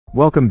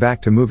Welcome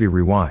back to Movie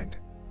Rewind.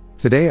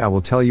 Today I will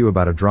tell you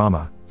about a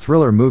drama,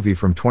 thriller movie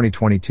from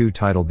 2022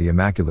 titled The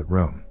Immaculate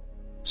Room.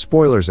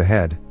 Spoilers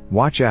ahead,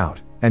 watch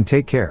out, and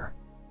take care.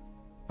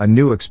 A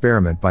new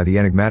experiment by the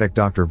enigmatic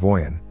Dr.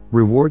 Voyan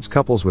rewards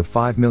couples with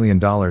 $5 million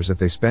if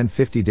they spend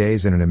 50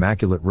 days in an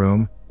immaculate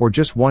room, or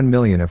just $1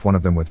 million if one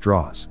of them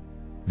withdraws.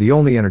 The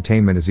only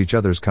entertainment is each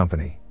other's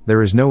company.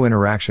 There is no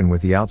interaction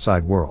with the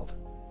outside world.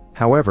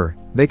 However,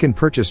 they can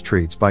purchase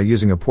treats by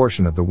using a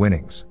portion of the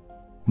winnings.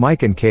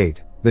 Mike and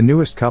Kate, the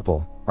newest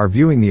couple, are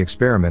viewing the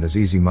experiment as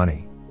easy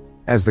money.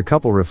 As the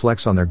couple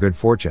reflects on their good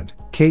fortune,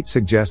 Kate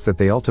suggests that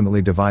they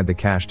ultimately divide the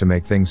cash to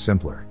make things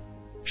simpler.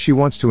 She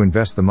wants to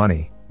invest the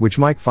money, which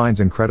Mike finds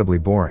incredibly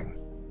boring.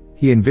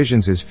 He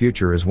envisions his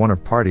future as one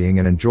of partying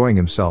and enjoying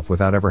himself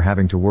without ever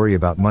having to worry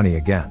about money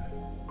again.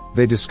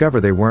 They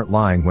discover they weren't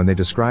lying when they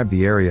described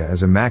the area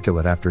as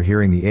immaculate after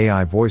hearing the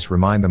AI voice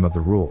remind them of the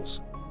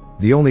rules.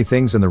 The only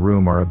things in the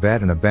room are a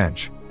bed and a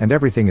bench, and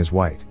everything is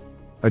white.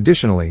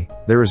 Additionally,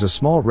 there is a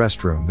small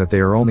restroom that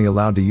they are only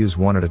allowed to use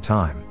one at a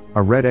time,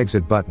 a red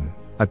exit button,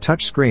 a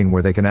touch screen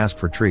where they can ask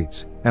for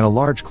treats, and a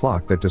large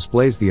clock that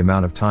displays the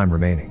amount of time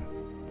remaining.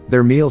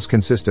 Their meals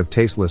consist of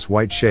tasteless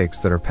white shakes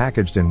that are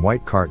packaged in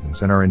white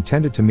cartons and are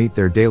intended to meet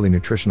their daily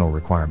nutritional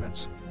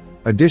requirements.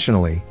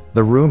 Additionally,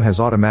 the room has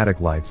automatic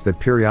lights that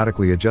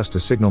periodically adjust to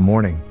signal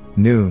morning,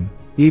 noon,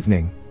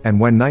 evening, and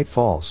when night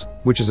falls,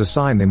 which is a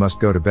sign they must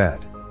go to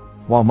bed.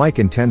 While Mike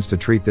intends to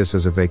treat this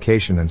as a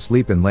vacation and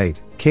sleep in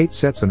late, Kate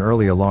sets an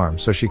early alarm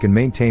so she can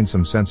maintain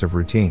some sense of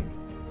routine.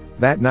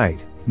 That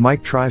night,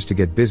 Mike tries to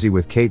get busy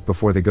with Kate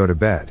before they go to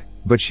bed,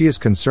 but she is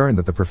concerned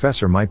that the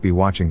professor might be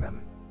watching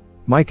them.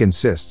 Mike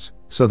insists,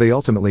 so they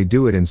ultimately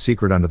do it in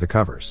secret under the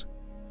covers.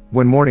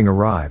 When morning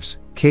arrives,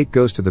 Kate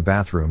goes to the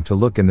bathroom to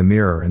look in the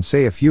mirror and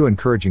say a few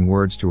encouraging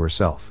words to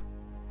herself.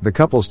 The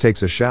couple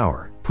takes a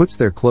shower, puts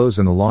their clothes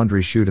in the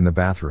laundry chute in the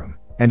bathroom,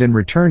 and in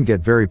return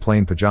get very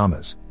plain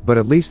pajamas, but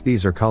at least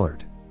these are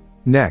colored.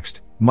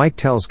 Next, Mike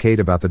tells Kate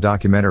about the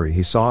documentary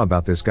he saw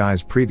about this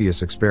guy's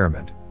previous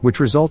experiment, which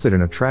resulted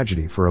in a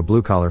tragedy for a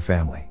blue-collar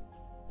family.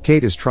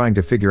 Kate is trying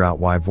to figure out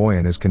why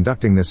Voyan is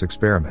conducting this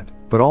experiment,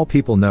 but all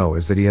people know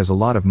is that he has a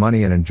lot of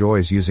money and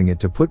enjoys using it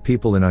to put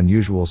people in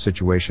unusual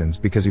situations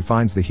because he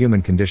finds the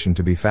human condition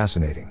to be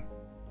fascinating.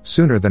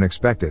 Sooner than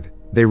expected,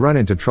 they run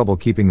into trouble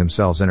keeping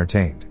themselves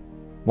entertained.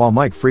 While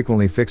Mike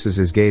frequently fixes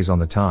his gaze on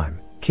the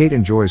time, Kate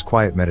enjoys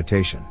quiet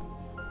meditation.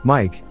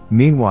 Mike,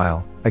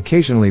 meanwhile,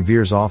 occasionally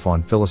veers off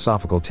on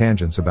philosophical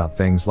tangents about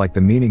things like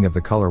the meaning of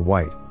the color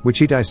white, which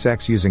he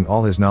dissects using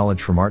all his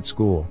knowledge from art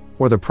school,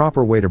 or the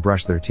proper way to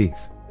brush their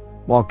teeth.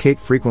 While Kate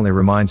frequently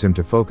reminds him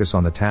to focus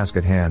on the task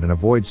at hand and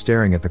avoid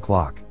staring at the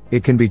clock,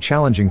 it can be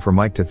challenging for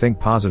Mike to think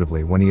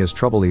positively when he has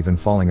trouble even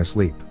falling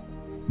asleep.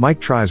 Mike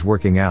tries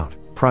working out,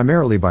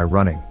 primarily by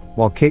running,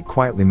 while Kate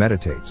quietly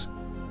meditates.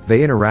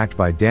 They interact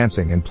by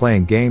dancing and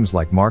playing games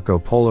like Marco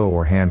Polo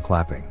or hand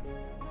clapping.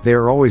 They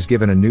are always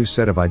given a new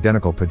set of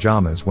identical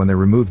pajamas when they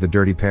remove the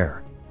dirty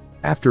pair.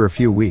 After a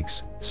few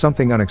weeks,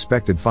 something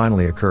unexpected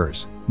finally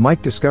occurs.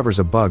 Mike discovers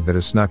a bug that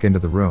has snuck into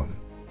the room.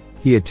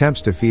 He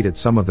attempts to feed it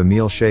some of the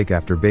meal shake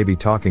after baby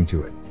talking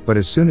to it, but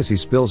as soon as he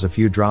spills a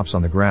few drops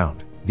on the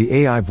ground, the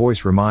AI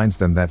voice reminds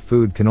them that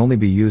food can only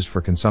be used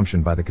for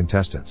consumption by the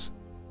contestants.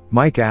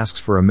 Mike asks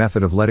for a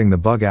method of letting the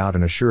bug out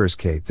and assures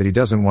Kate that he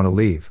doesn't want to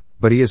leave,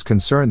 but he is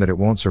concerned that it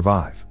won't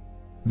survive.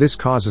 This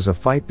causes a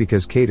fight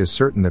because Kate is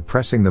certain that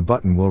pressing the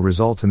button will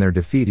result in their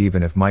defeat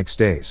even if Mike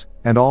stays,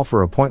 and all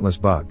for a pointless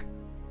bug.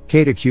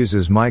 Kate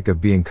accuses Mike of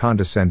being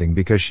condescending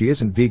because she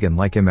isn't vegan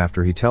like him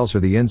after he tells her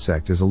the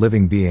insect is a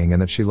living being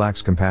and that she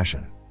lacks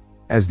compassion.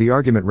 As the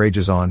argument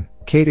rages on,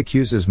 Kate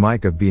accuses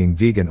Mike of being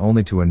vegan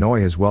only to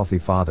annoy his wealthy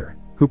father,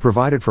 who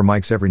provided for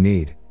Mike's every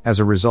need. As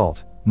a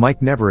result,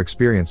 Mike never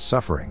experienced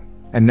suffering,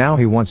 and now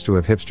he wants to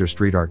have hipster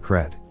street art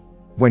cred.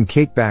 When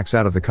Kate backs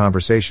out of the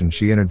conversation,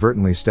 she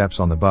inadvertently steps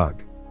on the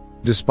bug.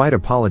 Despite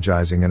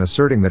apologizing and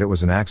asserting that it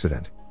was an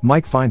accident,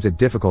 Mike finds it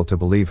difficult to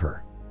believe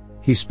her.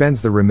 He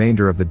spends the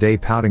remainder of the day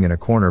pouting in a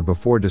corner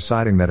before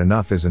deciding that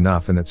enough is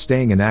enough and that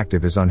staying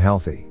inactive is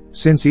unhealthy.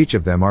 Since each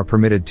of them are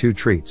permitted 2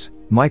 treats,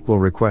 Mike will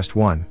request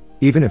one,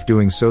 even if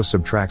doing so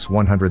subtracts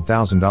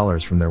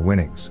 $100,000 from their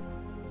winnings.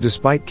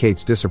 Despite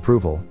Kate's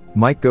disapproval,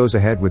 Mike goes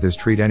ahead with his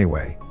treat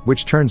anyway,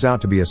 which turns out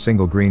to be a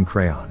single green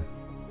crayon.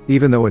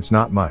 Even though it's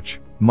not much,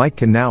 Mike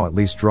can now at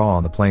least draw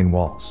on the plain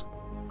walls.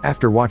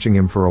 After watching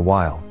him for a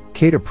while,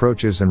 Kate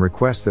approaches and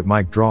requests that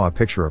Mike draw a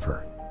picture of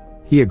her.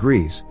 He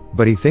agrees,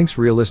 but he thinks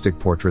realistic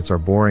portraits are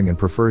boring and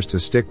prefers to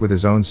stick with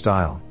his own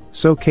style,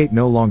 so Kate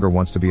no longer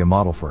wants to be a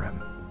model for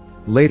him.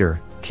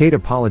 Later, Kate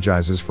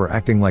apologizes for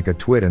acting like a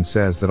twit and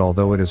says that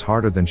although it is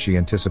harder than she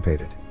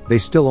anticipated, they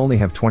still only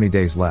have 20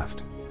 days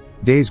left.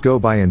 Days go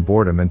by in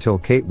boredom until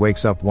Kate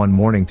wakes up one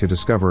morning to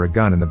discover a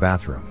gun in the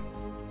bathroom.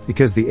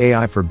 Because the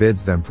AI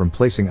forbids them from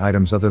placing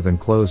items other than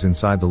clothes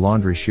inside the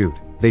laundry chute,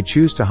 they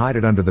choose to hide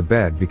it under the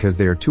bed because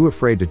they are too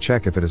afraid to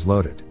check if it is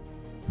loaded.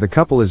 The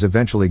couple is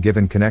eventually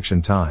given connection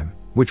time,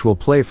 which will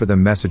play for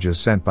them messages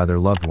sent by their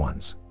loved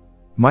ones.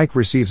 Mike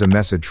receives a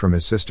message from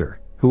his sister,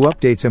 who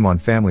updates him on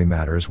family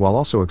matters while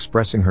also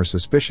expressing her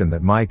suspicion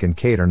that Mike and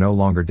Kate are no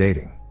longer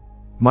dating.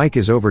 Mike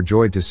is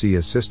overjoyed to see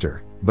his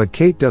sister, but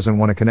Kate doesn't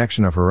want a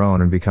connection of her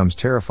own and becomes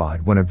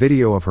terrified when a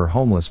video of her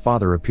homeless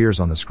father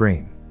appears on the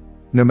screen.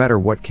 No matter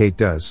what Kate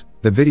does,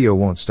 the video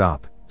won't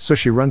stop, so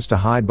she runs to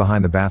hide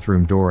behind the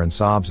bathroom door and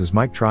sobs as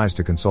Mike tries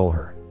to console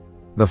her.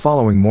 The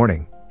following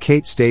morning,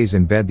 Kate stays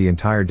in bed the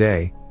entire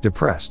day,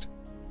 depressed.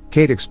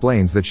 Kate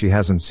explains that she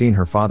hasn't seen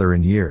her father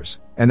in years,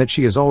 and that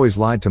she has always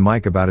lied to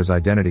Mike about his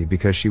identity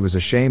because she was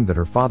ashamed that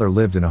her father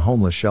lived in a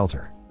homeless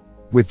shelter.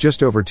 With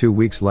just over 2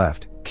 weeks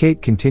left,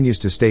 Kate continues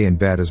to stay in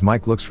bed as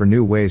Mike looks for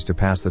new ways to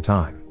pass the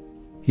time.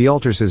 He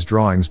alters his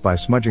drawings by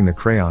smudging the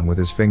crayon with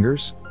his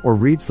fingers, or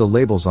reads the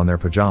labels on their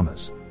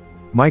pajamas.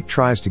 Mike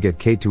tries to get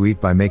Kate to eat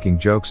by making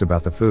jokes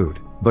about the food,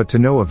 but to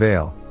no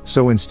avail,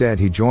 so instead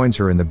he joins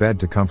her in the bed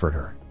to comfort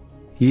her.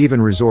 He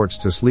even resorts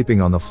to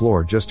sleeping on the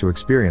floor just to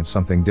experience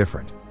something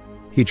different.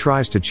 He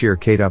tries to cheer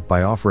Kate up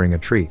by offering a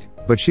treat,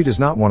 but she does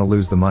not want to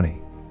lose the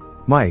money.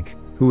 Mike,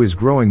 who is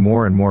growing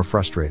more and more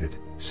frustrated,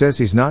 says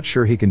he's not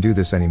sure he can do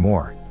this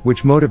anymore,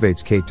 which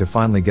motivates Kate to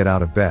finally get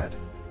out of bed.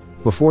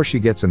 Before she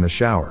gets in the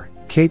shower,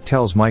 Kate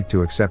tells Mike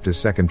to accept his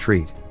second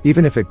treat,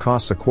 even if it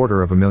costs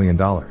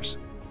 $250,000.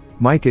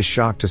 Mike is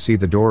shocked to see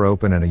the door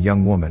open and a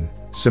young woman,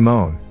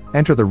 Simone,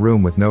 enter the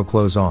room with no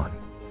clothes on.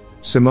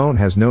 Simone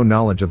has no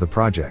knowledge of the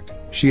project.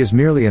 She is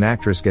merely an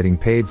actress getting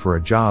paid for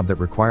a job that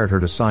required her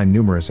to sign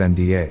numerous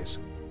NDAs.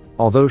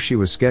 Although she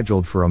was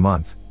scheduled for a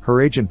month, her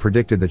agent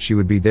predicted that she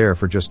would be there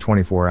for just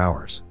 24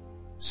 hours.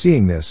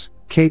 Seeing this,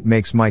 Kate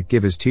makes Mike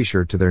give his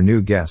t-shirt to their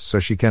new guest so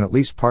she can at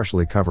least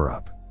partially cover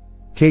up.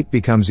 Kate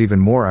becomes even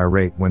more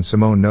irate when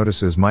Simone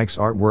notices Mike's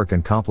artwork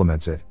and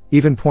compliments it,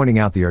 even pointing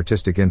out the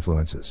artistic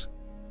influences.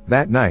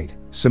 That night,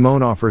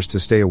 Simone offers to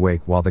stay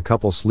awake while the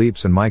couple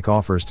sleeps and Mike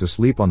offers to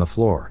sleep on the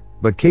floor,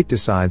 but Kate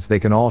decides they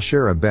can all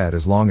share a bed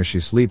as long as she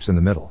sleeps in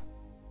the middle.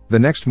 The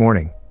next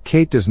morning,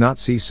 Kate does not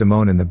see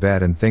Simone in the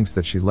bed and thinks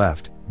that she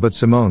left, but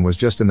Simone was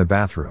just in the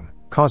bathroom,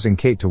 causing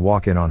Kate to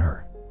walk in on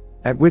her.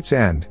 At wit's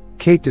end,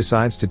 Kate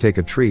decides to take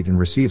a treat and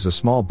receives a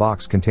small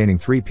box containing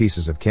 3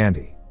 pieces of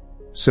candy.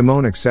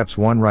 Simone accepts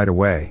one right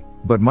away,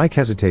 but Mike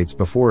hesitates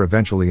before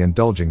eventually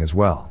indulging as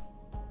well.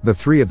 The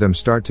 3 of them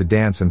start to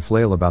dance and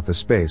flail about the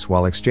space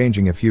while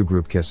exchanging a few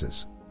group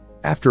kisses.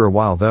 After a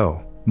while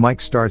though,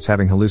 Mike starts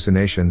having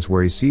hallucinations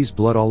where he sees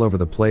blood all over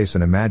the place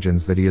and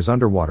imagines that he is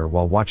underwater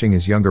while watching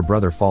his younger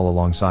brother fall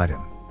alongside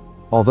him.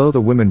 Although the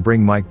women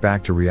bring Mike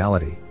back to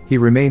reality, he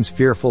remains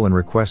fearful and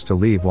requests to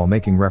leave while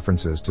making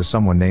references to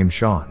someone named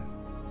Sean.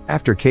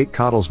 After Kate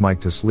coddles Mike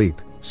to sleep,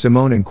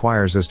 Simone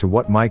inquires as to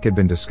what Mike had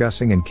been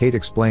discussing and Kate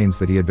explains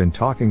that he had been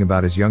talking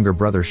about his younger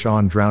brother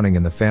Sean drowning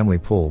in the family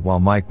pool while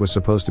Mike was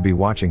supposed to be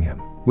watching him,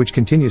 which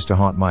continues to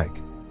haunt Mike.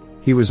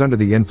 He was under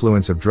the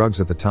influence of drugs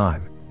at the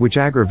time, which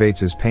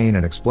aggravates his pain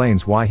and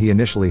explains why he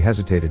initially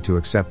hesitated to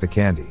accept the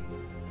candy.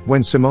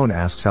 When Simone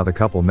asks how the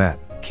couple met,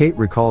 Kate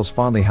recalls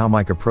fondly how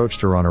Mike approached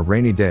her on a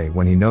rainy day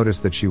when he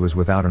noticed that she was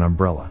without an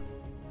umbrella.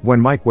 When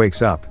Mike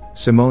wakes up,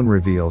 Simone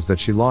reveals that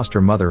she lost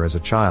her mother as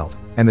a child,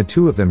 and the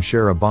 2 of them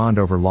share a bond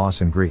over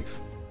loss and grief.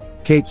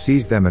 Kate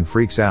sees them and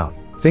freaks out,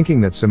 thinking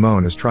that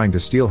Simone is trying to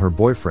steal her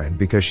boyfriend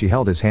because she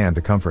held his hand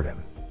to comfort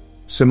him.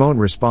 Simone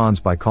responds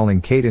by calling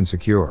Kate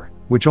insecure,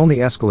 which only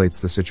escalates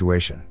the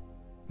situation.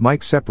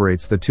 Mike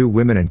separates the 2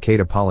 women and Kate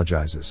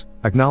apologizes,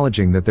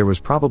 acknowledging that there was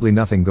probably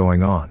nothing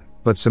going on,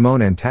 but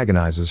Simone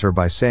antagonizes her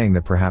by saying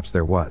that perhaps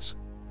there was.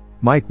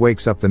 Mike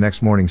wakes up the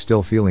next morning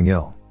still feeling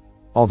ill.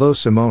 Although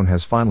Simone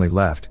has finally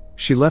left,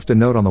 she left a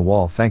note on the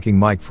wall thanking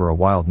Mike for a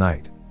wild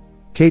night.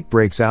 Kate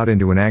breaks out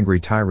into an angry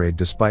tirade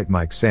despite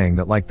Mike saying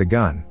that like the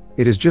gun,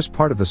 it is just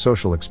part of the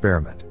social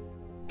experiment.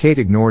 Kate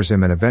ignores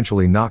him and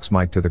eventually knocks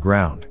Mike to the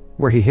ground,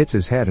 where he hits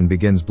his head and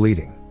begins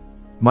bleeding.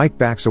 Mike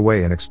backs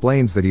away and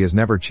explains that he has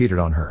never cheated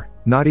on her,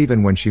 not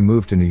even when she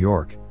moved to New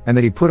York, and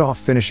that he put off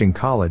finishing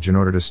college in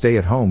order to stay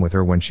at home with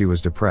her when she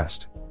was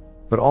depressed.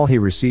 But all he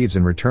receives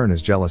in return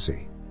is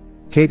jealousy.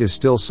 Kate is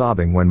still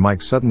sobbing when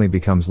Mike suddenly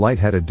becomes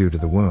lightheaded due to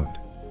the wound.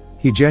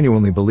 He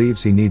genuinely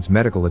believes he needs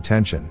medical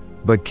attention,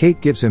 but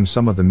Kate gives him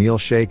some of the meal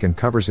shake and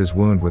covers his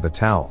wound with a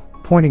towel,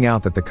 pointing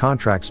out that the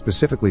contract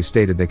specifically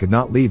stated they could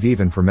not leave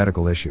even for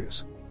medical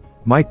issues.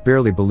 Mike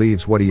barely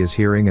believes what he is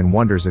hearing and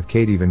wonders if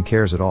Kate even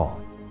cares at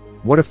all.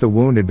 What if the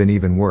wound had been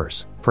even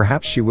worse?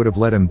 Perhaps she would have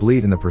let him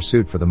bleed in the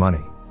pursuit for the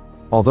money.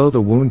 Although the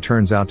wound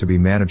turns out to be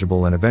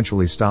manageable and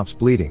eventually stops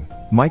bleeding,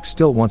 Mike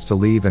still wants to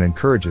leave and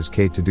encourages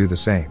Kate to do the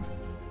same.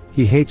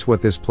 He hates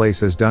what this place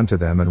has done to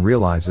them and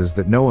realizes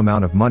that no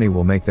amount of money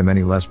will make them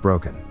any less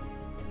broken.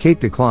 Kate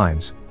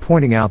declines,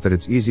 pointing out that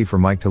it's easy for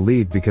Mike to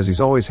leave because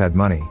he's always had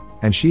money,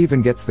 and she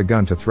even gets the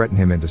gun to threaten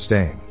him into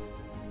staying.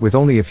 With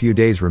only a few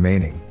days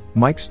remaining,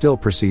 Mike still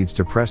proceeds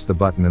to press the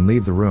button and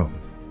leave the room.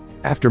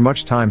 After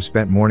much time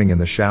spent mourning in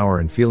the shower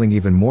and feeling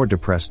even more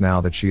depressed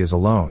now that she is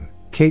alone,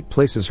 Kate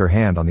places her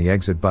hand on the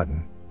exit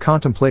button,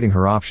 contemplating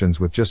her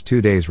options with just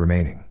 2 days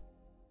remaining.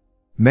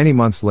 Many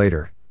months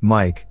later,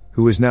 Mike,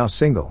 who is now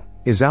single,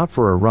 is out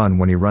for a run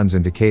when he runs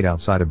into Kate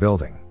outside a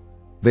building.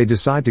 They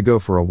decide to go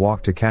for a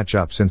walk to catch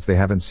up since they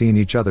haven't seen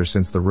each other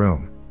since the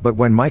room, but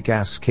when Mike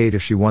asks Kate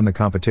if she won the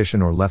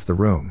competition or left the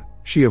room,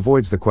 she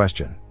avoids the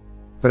question.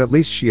 But at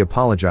least she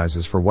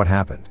apologizes for what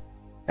happened.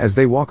 As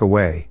they walk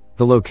away,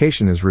 the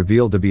location is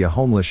revealed to be a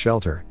homeless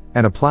shelter,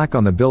 and a plaque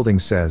on the building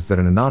says that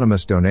an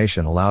anonymous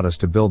donation allowed us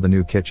to build the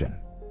new kitchen.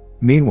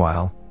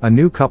 Meanwhile, a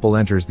new couple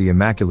enters the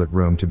Immaculate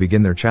room to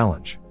begin their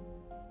challenge.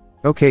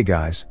 Okay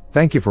guys,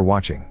 thank you for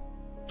watching.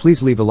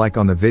 Please leave a like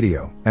on the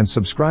video, and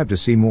subscribe to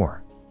see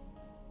more.